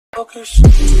Female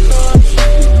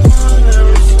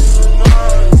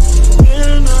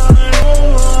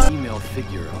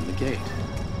figure on the gate.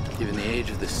 Given the age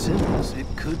of the symbols, it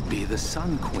could be the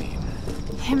Sun Queen.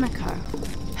 Himiko.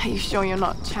 Are you sure you're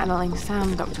not channeling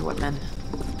Sam, Dr. Whitman?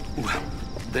 Well,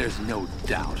 there's no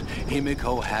doubt.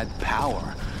 Himiko had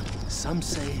power. Some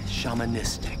say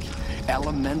shamanistic,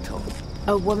 elemental.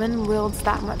 A woman wields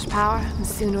that much power, and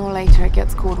sooner or later it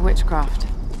gets called witchcraft.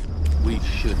 We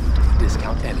shouldn't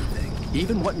discount anything,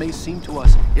 even what may seem to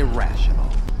us irrational.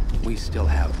 We still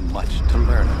have much to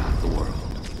learn about the world.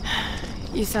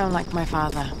 You sound like my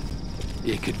father.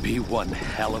 It could be one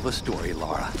hell of a story,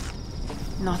 Lara.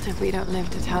 Not if we don't live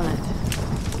to tell it.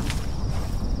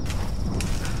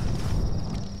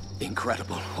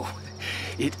 Incredible.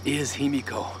 It is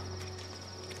Himiko.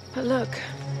 But look,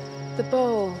 the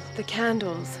bowl, the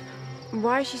candles.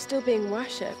 Why is she still being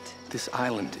worshipped? This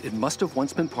island, it must have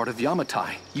once been part of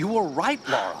Yamatai. You were right,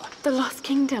 Lara. The Lost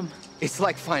Kingdom. It's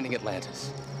like finding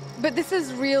Atlantis. But this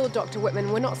is real, Dr.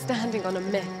 Whitman. We're not standing on a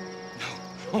myth.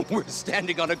 No, we're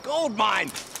standing on a gold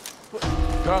mine.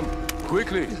 Come,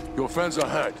 quickly. Your friends are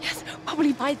hurt. Yes,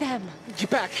 probably by them. Get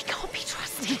back. They can't be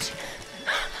trusted.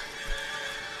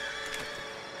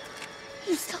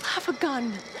 You still have a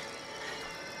gun.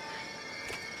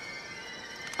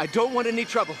 I don't want any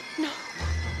trouble. No.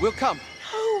 We'll come.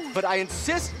 No. But I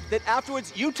insist that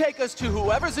afterwards you take us to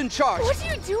whoever's in charge. What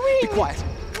are you doing? Be quiet.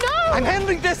 No! I'm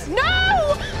handling this.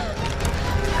 No!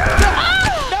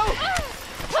 No!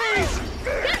 Please!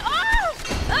 Get off!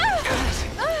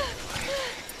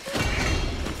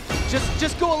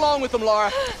 Just go along with them,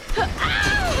 Lara.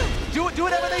 Do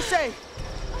whatever they say.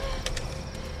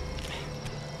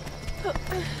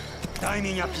 Дай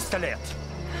меня пистолет.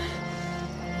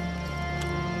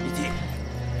 Иди.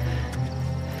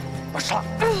 Пошла.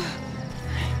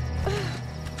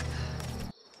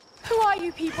 Who are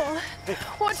you people?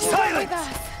 What do you want with us?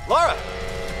 Lara!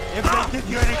 If they give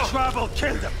you any trouble,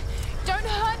 kill them. Don't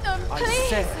hurt them, I please!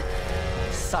 said,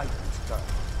 silence, girl.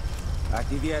 А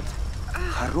ты ведь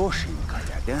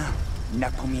хорошенькая, да?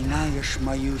 Напоминаешь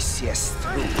мою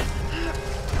сестру.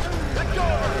 Let go!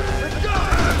 Let go!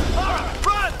 Lara,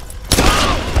 run!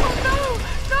 Oh, no!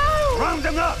 No! Round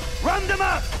them up! Round them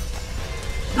up!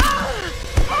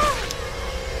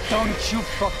 Don't you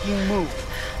fucking move!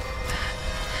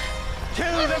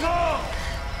 Kill them all!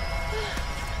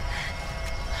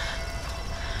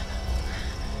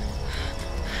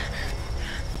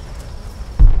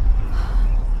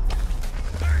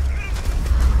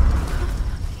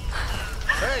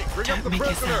 Hey, bring up the Make a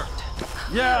prisoner! sound.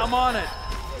 Yeah, I'm on it.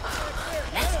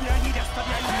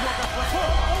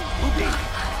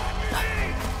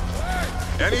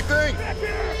 Anything?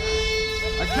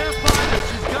 I can't find her.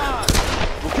 She's gone.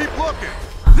 We'll keep looking.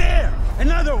 There!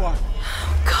 Another one!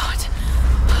 Oh, God.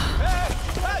 Hey!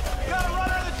 You gotta run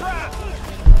out of the trap!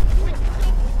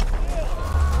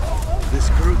 This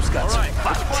group's got All right,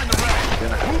 let's find the rest.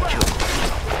 Then I can kill them.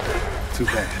 Too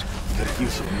bad. Gotta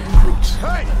use some new recruits.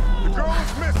 Hey! The girl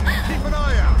is missing. Keep an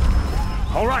eye out.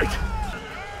 All right!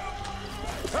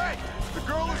 Hey! The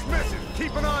girl is missing.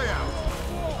 Keep an eye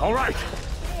out. All right!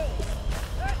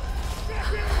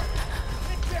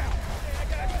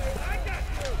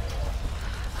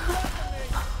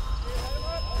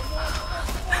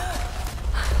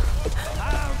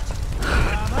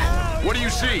 What do you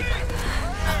see?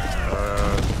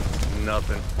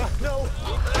 Nothing. No.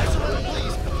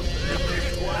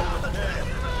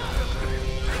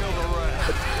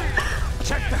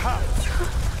 Check the house!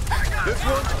 This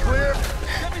one's clear.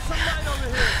 Get me some light over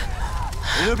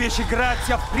here. Любишь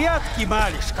играться в прятки,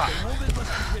 малышка?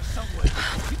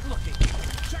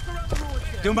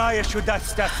 Думаешь,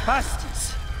 удастся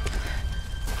спастись?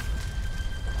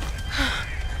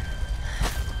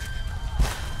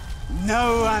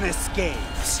 No one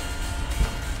escapes.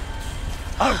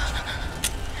 Out!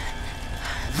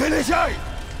 Вылезай!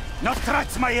 Но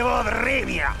трать моего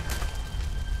времени!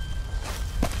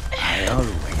 I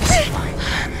always find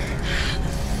them.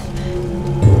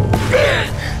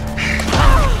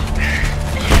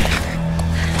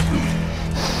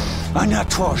 Она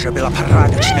тоже была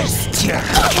порядочной стервой.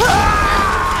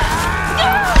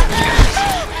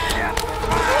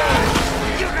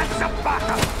 Юра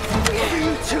собака!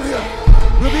 Убейте ее!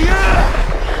 Убей!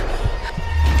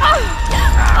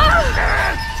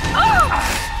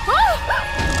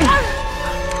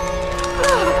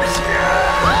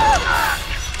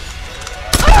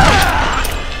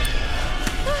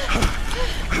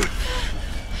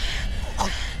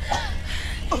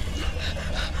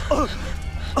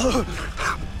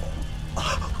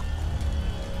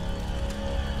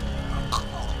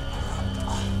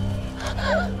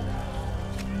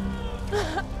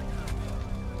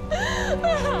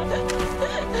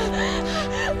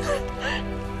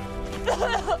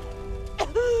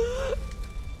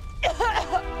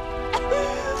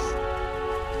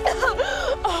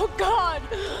 Oh, God!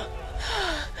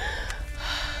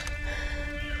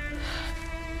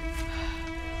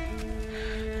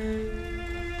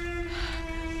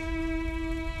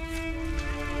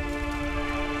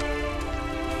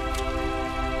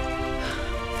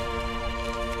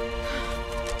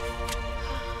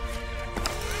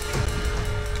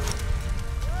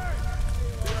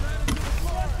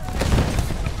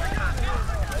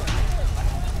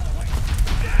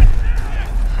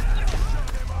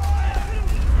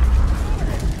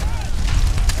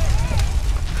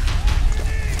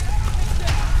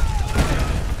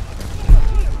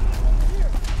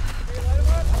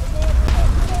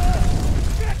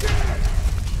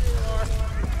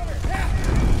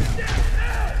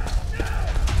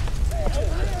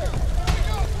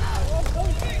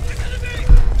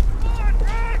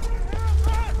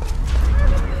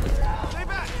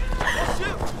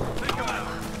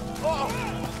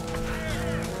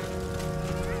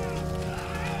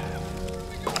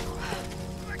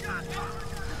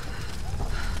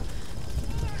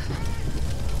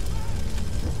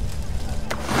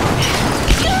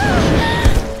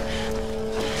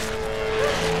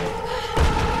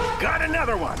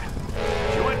 Another one.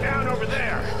 She went down over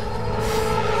there.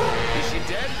 Is she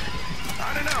dead?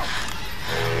 I don't know.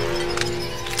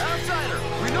 Outsider,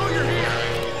 we know you're here.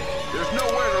 There's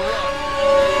nowhere to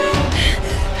run.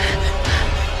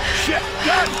 Shit,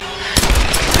 gun!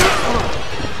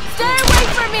 Stay away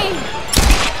from me!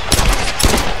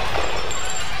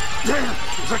 Damn,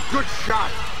 it was a good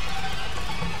shot.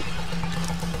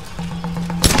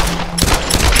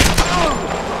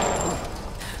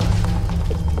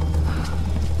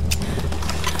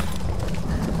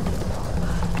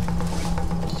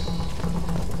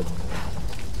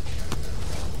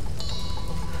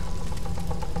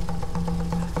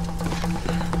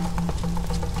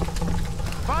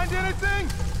 Anything?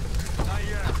 Not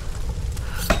yet.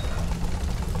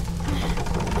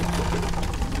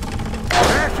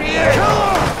 There she is! Kill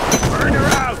her! Burn her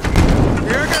out!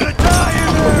 You're gonna die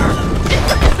in there!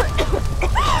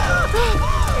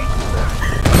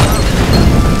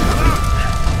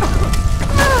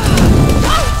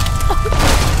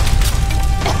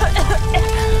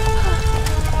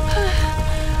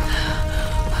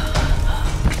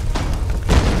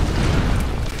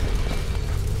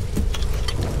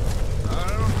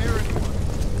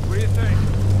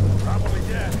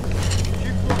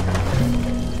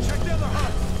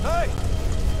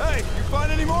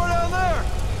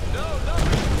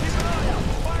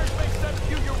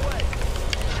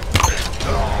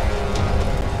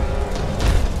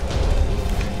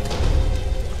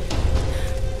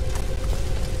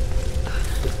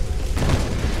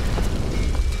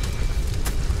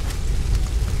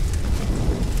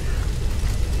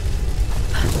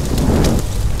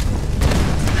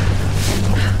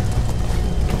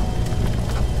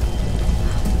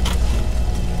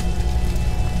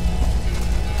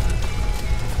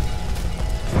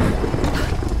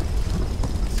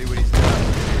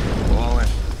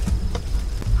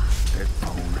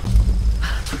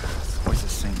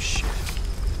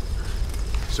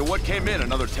 So what came in?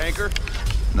 Another tanker?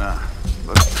 Nah.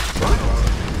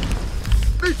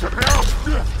 Need some help!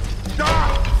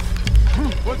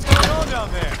 What's going on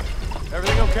down there?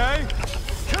 Everything okay?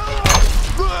 Kill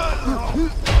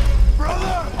him!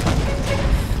 Brother!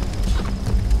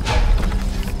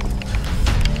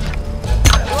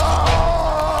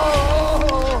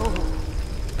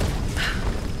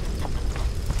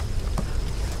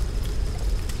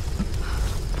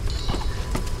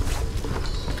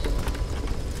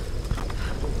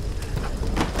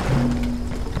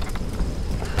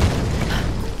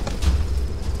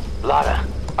 Lara,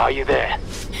 are you there?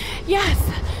 Yes.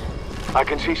 I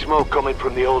can see smoke coming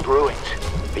from the old ruins.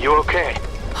 Are you okay?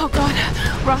 Oh God,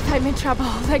 Rauf, I'm in trouble.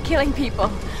 They're killing people.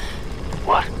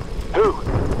 What? Who?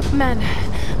 Men.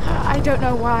 I don't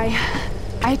know why.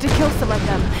 I had to kill some of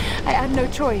them. I had no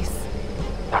choice.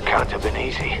 That can't have been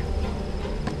easy.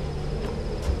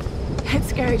 It's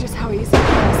scary just how easy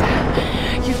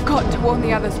it is. You've got to warn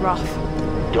the others, Rauf.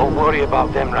 Don't worry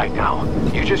about them right now.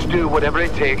 You just do whatever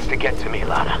it takes to get to me,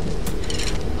 Lara.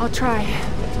 I'll try.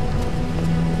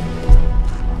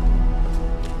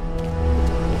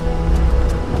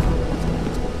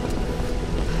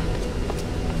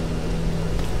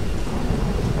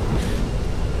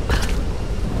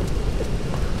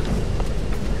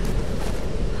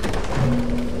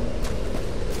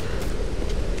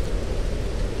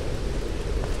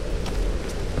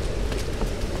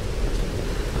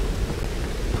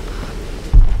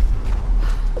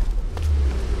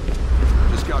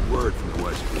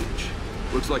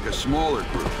 like a smaller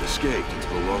group escaped into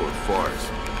the lower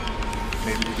forest.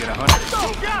 Maybe you get 100.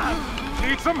 Oh, God!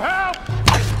 Need some help!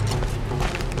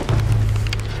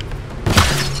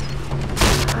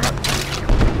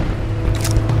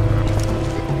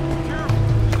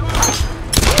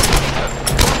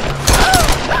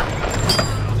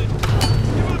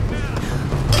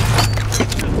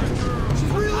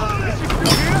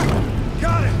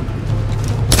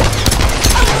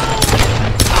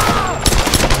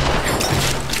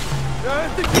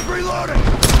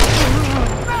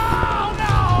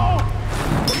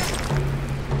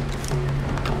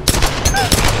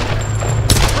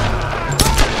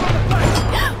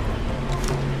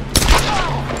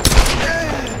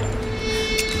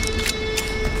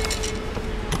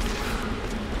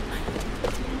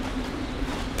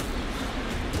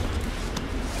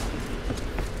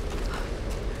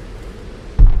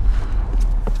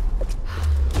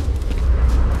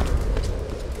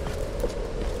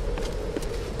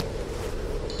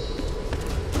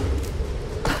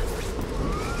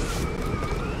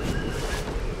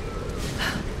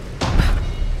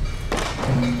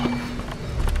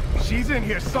 She's in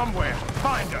here somewhere.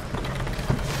 Find her.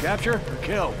 Capture or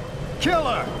kill? Kill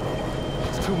her!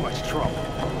 It's too much trouble.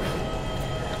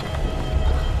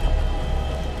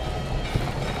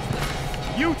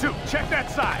 You two, check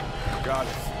that side. Got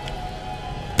it.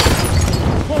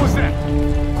 What was that?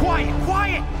 Quiet!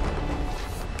 Quiet!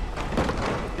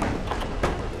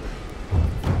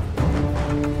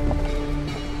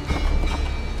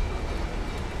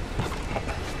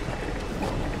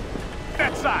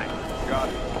 That side. Got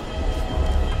it.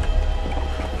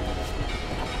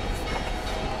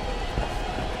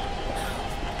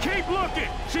 Keep looking!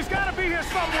 She's gotta be here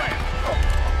somewhere!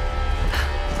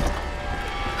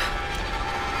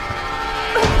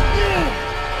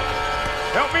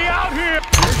 Help me out here!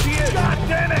 Here she is! God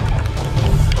damn it!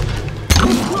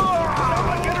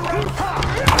 Someone get around!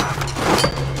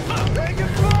 Taking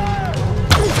fire!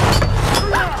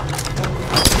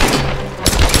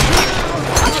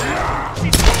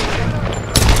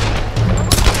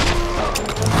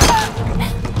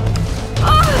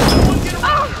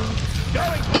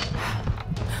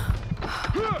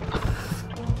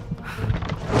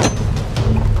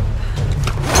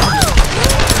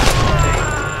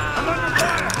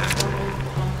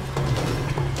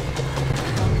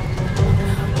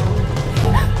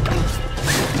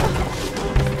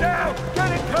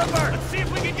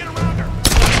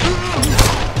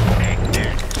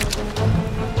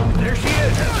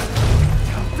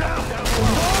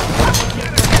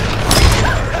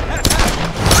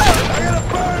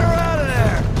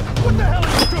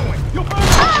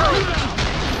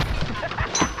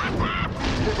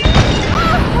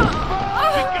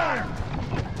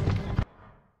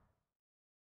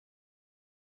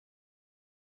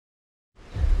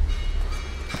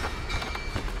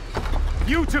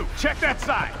 You two, check that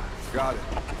side. Got it.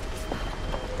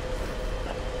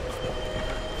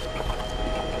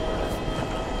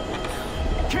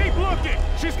 Keep looking.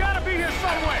 She's got to be here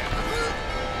somewhere.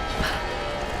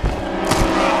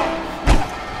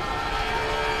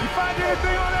 You find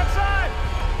anything on that side?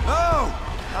 No!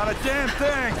 Not a damn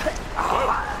thing!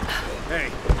 Hey,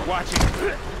 watch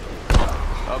it.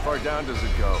 How far down does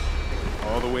it go?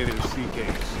 All the way to the sea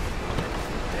caves.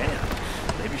 Damn,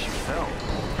 maybe she fell.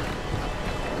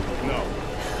 No, I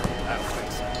don't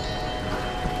think so.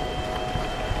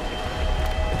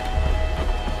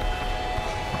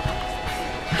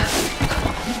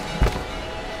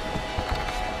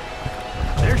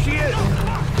 There she is!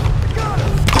 Got her!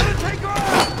 Gotta take her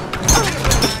out!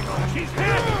 She's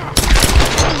hit!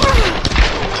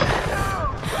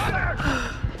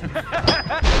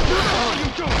 What are you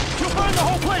doing? You'll burn the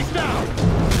whole place down!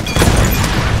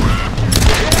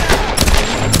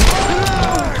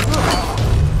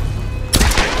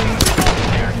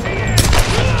 There she is!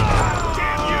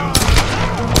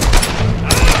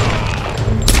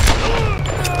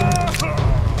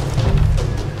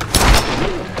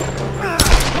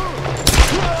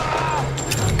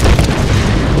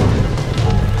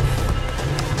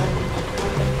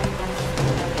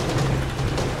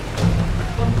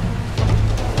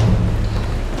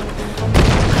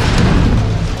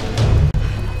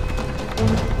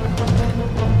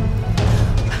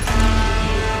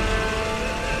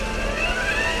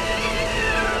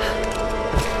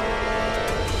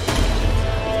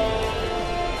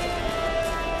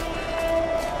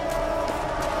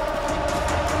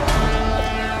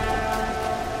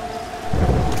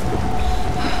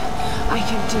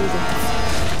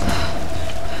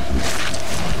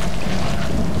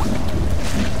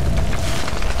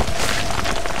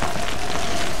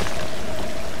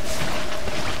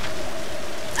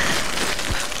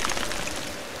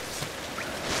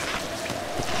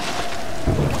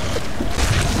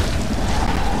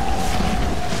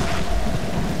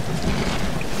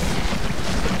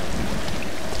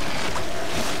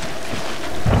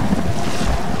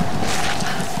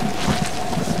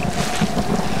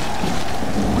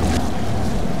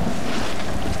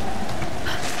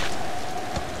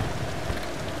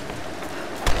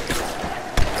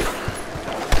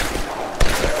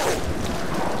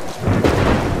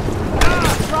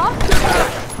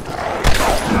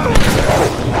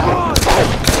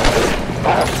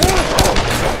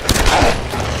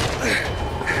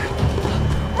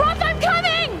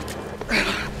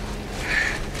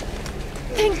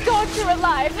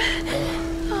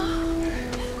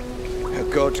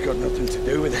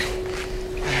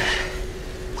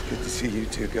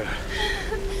 too, girl.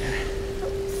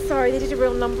 Sorry, they did a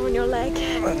real number on your leg.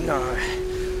 No,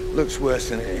 looks worse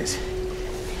than it is.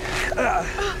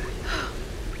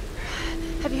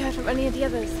 Have you heard from any of the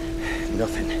others?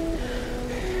 Nothing.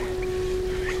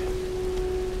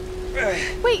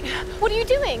 Wait, what are you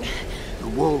doing? The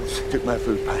wolves took my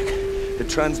food pack. The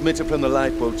transmitter from the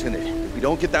lifeboat's in it. If we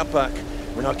don't get that back,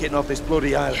 we're not getting off this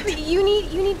bloody island. But you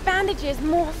need bandages,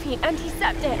 morphine,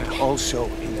 antiseptic. Also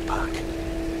in the pack.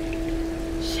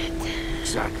 Shit.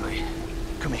 Exactly.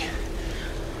 Come here.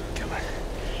 Come on.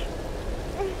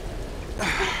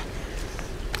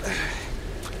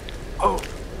 Oh.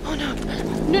 Oh no.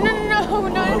 No!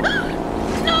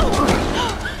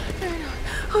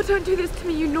 Oh, don't do this to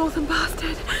me, you northern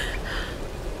bastard.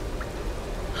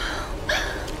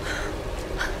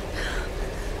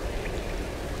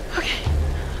 Okay.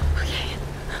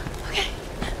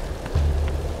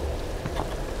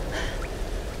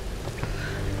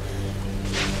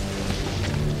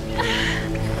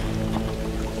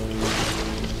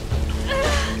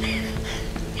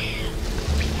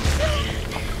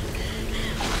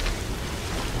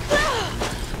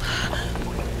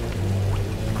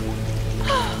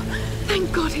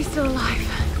 Thank God he's still alive.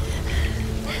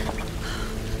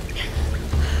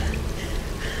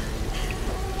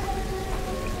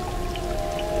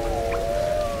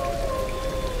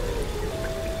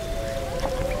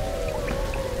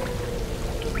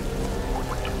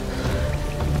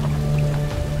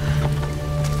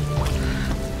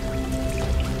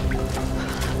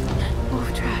 Wolf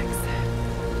tracks.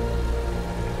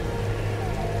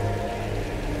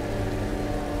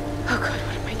 Oh God,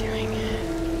 what am I doing?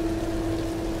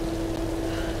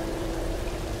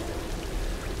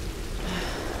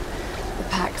 The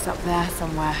pack's up there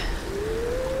somewhere.